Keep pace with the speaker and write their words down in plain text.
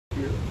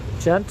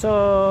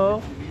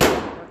Gentle.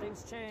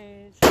 Nothing's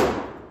changed.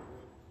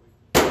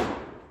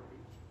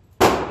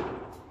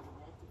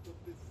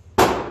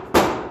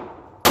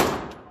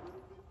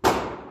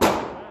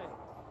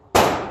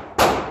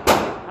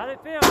 How'd it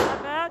feel?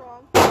 Not bad?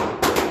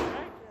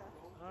 Okay.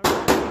 All right.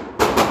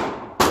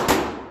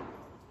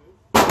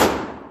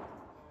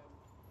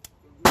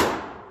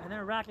 And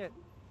then rack it.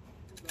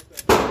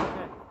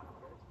 Okay.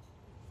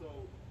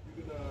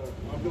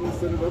 I'm gonna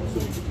set it up so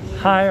you can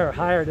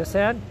Higher. This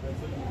hand.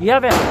 You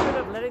have a habit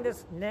of letting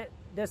this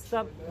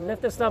thumb,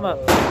 lift this thumb up.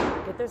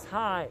 Get this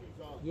high.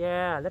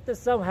 Yeah, let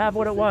this thumb have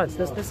what it wants.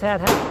 This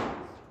hand has.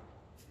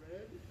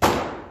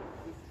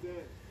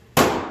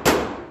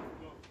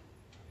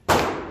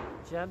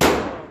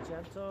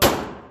 Gentle.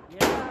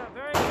 Yeah,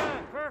 very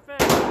good.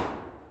 Perfect.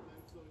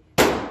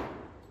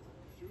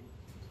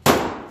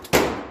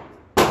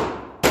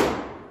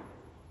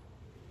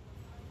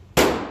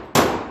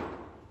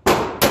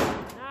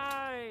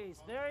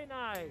 Nice. Very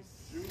nice.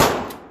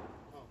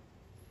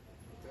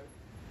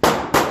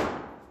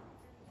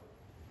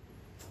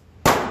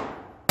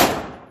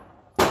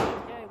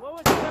 Okay,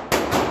 what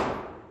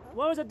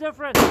was the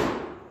difference?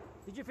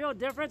 Did you feel a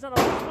difference on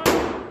the last one?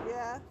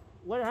 Yeah.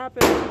 What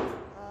happened?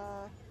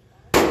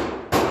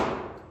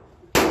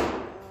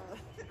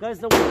 Because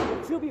the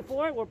two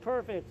before were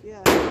perfect.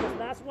 Yeah. The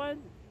last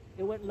one,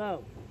 it went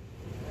low.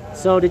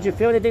 So did you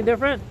feel anything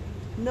different?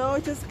 No,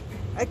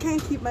 I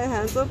can't keep my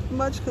hands up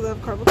much because I have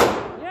carpal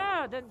tunnel.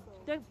 Yeah, then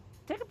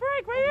take a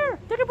break right here.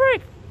 Take a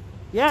break.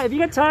 Yeah, if you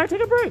get tired,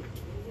 take a break.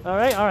 All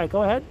right,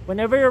 go ahead.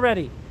 Whenever you're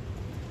ready.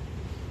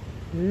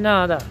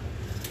 Nada.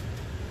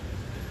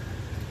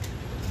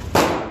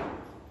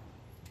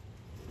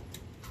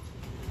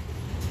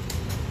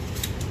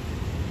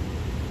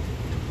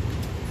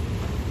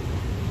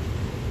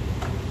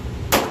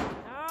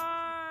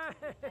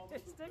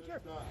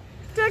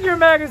 Take your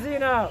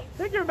magazine out.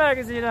 Take your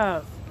magazine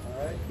out.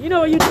 All right. You know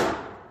what you do? You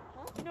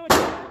know what you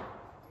do?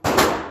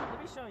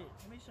 Let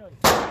me show you.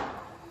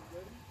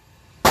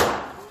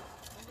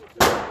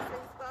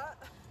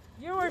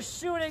 You were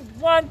shooting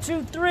 1,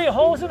 2, 3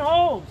 holes and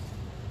holes.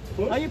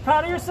 Are you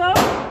proud of yourself?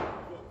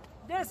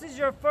 This is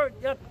your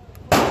first shot.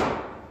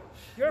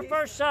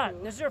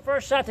 This is your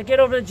first shot to get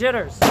over the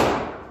jitters.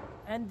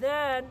 And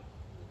then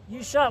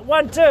you shot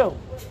 1, 2.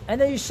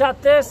 And then you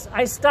shot this.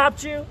 I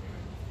stopped you.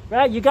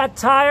 Right? You got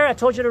tired. I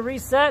told you to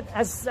reset.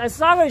 As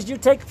long as you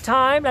take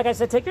time, like I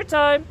said, take your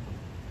time,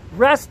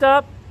 rest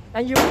up,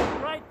 and you're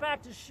right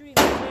back to shooting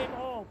the same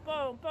hole.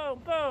 Boom, boom,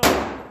 boom.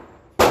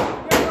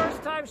 Your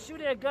first time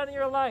shooting a gun in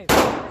your life.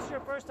 This is your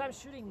first time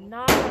shooting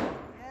 9.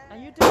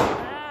 And you do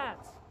that.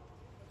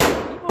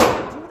 People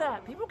can't do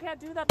that. People can't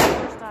do that the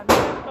first time. Not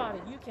everybody.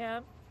 You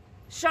can.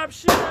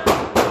 Sharpshooter.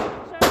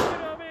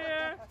 Sharpshooter over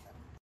here.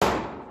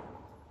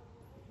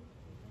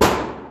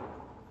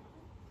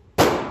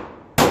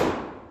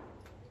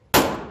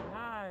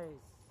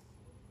 Nice.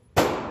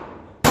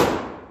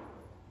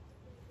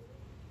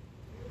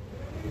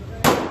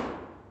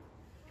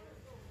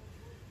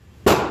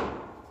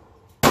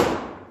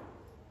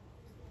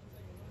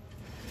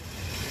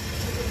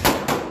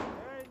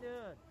 Very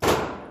good.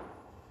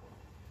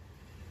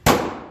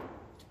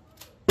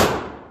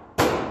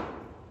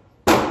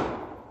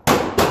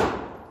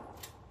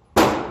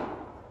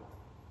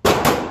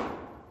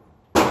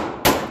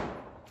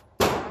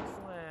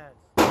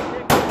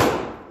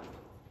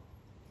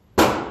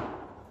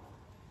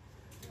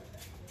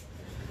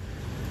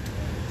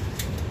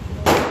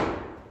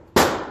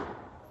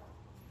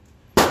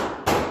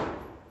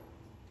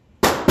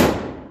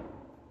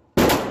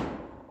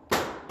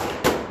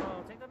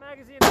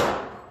 Magazine.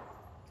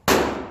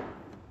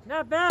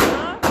 Not bad,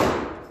 huh?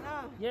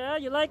 No. Yeah,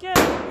 you like it?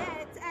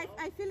 Yeah,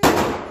 I feel it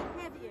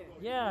heavier.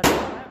 Yeah, it's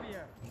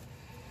heavier.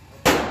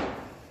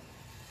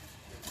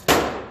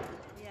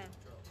 Yeah.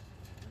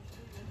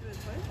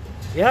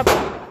 Yep.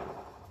 Okay.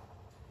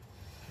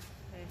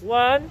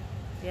 1,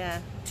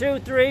 2,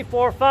 3,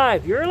 4,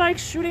 5. You're like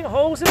shooting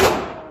holes in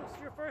holes.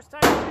 Your first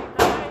time shooting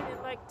 9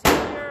 in like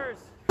 10 years.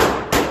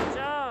 Good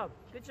job.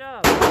 Good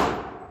job.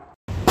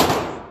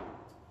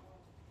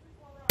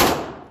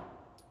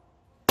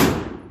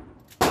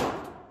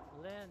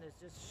 Is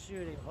just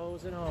shooting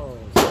holes and holes.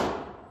 Nice.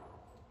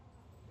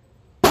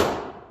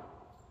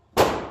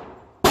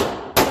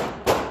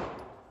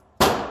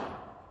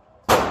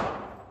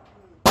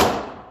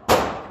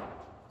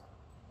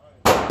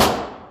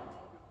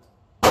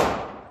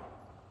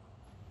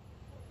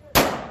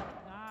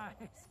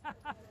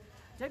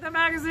 Take the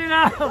magazine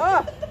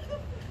out.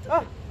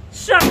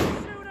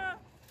 Sharpshooter.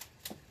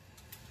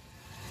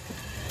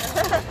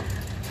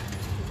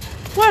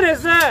 What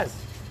is this?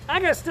 I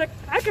can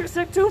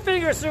stick 2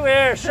 fingers through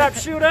here,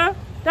 sharpshooter.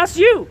 That's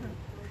you.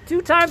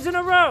 2 times in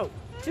a row.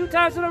 2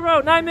 times in a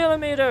row,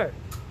 9mm.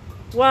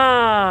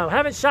 Wow,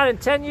 haven't shot in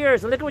 10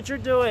 years. Look at what you're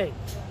doing.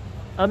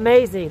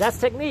 Amazing. That's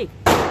technique.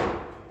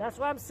 That's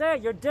what I'm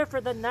saying. You're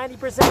different than 90% of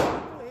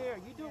people here.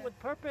 You do it with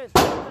purpose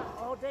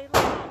all day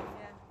long.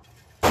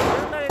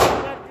 You're letting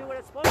it do what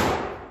it's supposed to do.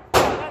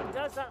 God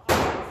does that all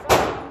the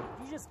time.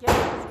 You just get it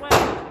this way.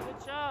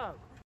 Good job.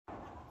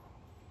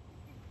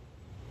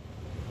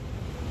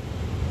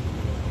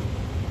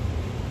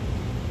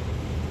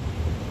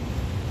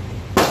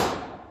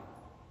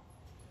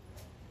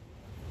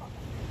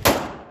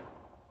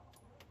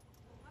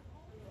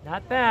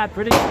 Not bad.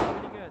 Pretty good.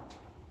 Pretty good.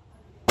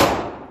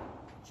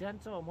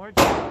 Gentle. More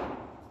gentle.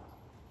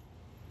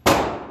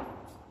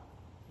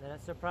 Did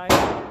that surprise you?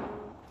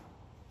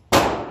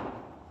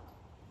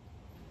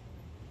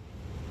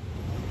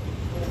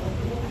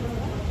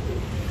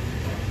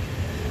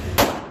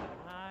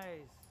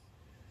 Nice.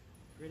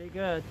 Pretty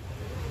good.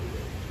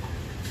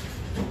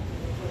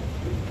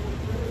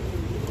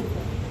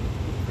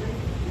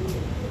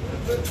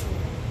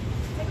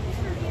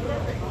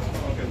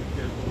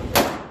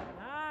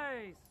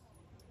 Nice.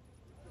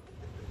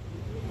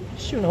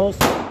 Shooting whole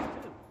sticks too.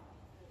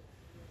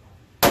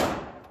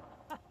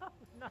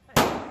 Nice.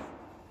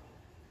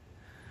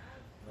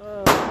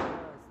 Oh,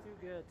 it's too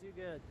good, too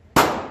good.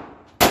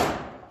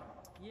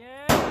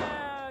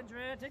 Yeah,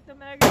 Andrea, take the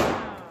magnet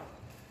out.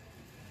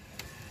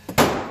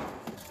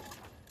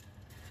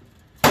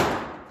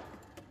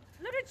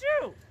 Look at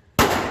you!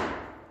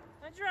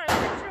 Andrea, look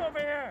at you over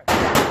here.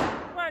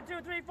 1,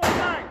 2, 3, 4,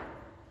 5.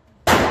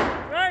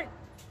 Right?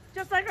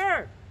 Just like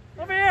her.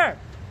 Over here.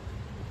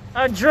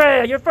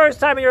 Andrea, your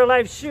first time in your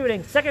life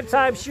shooting. Second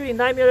time shooting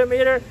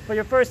 9mm for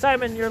your first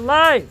time in your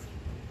life.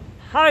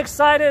 How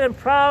excited and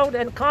proud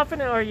and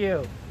confident are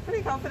you?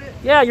 Pretty confident.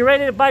 Yeah, you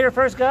ready to buy your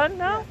first gun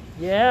now?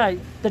 Yeah,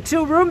 the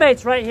 2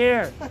 roommates right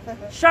here.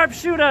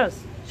 Sharpshooters.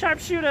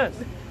 Sharpshooters.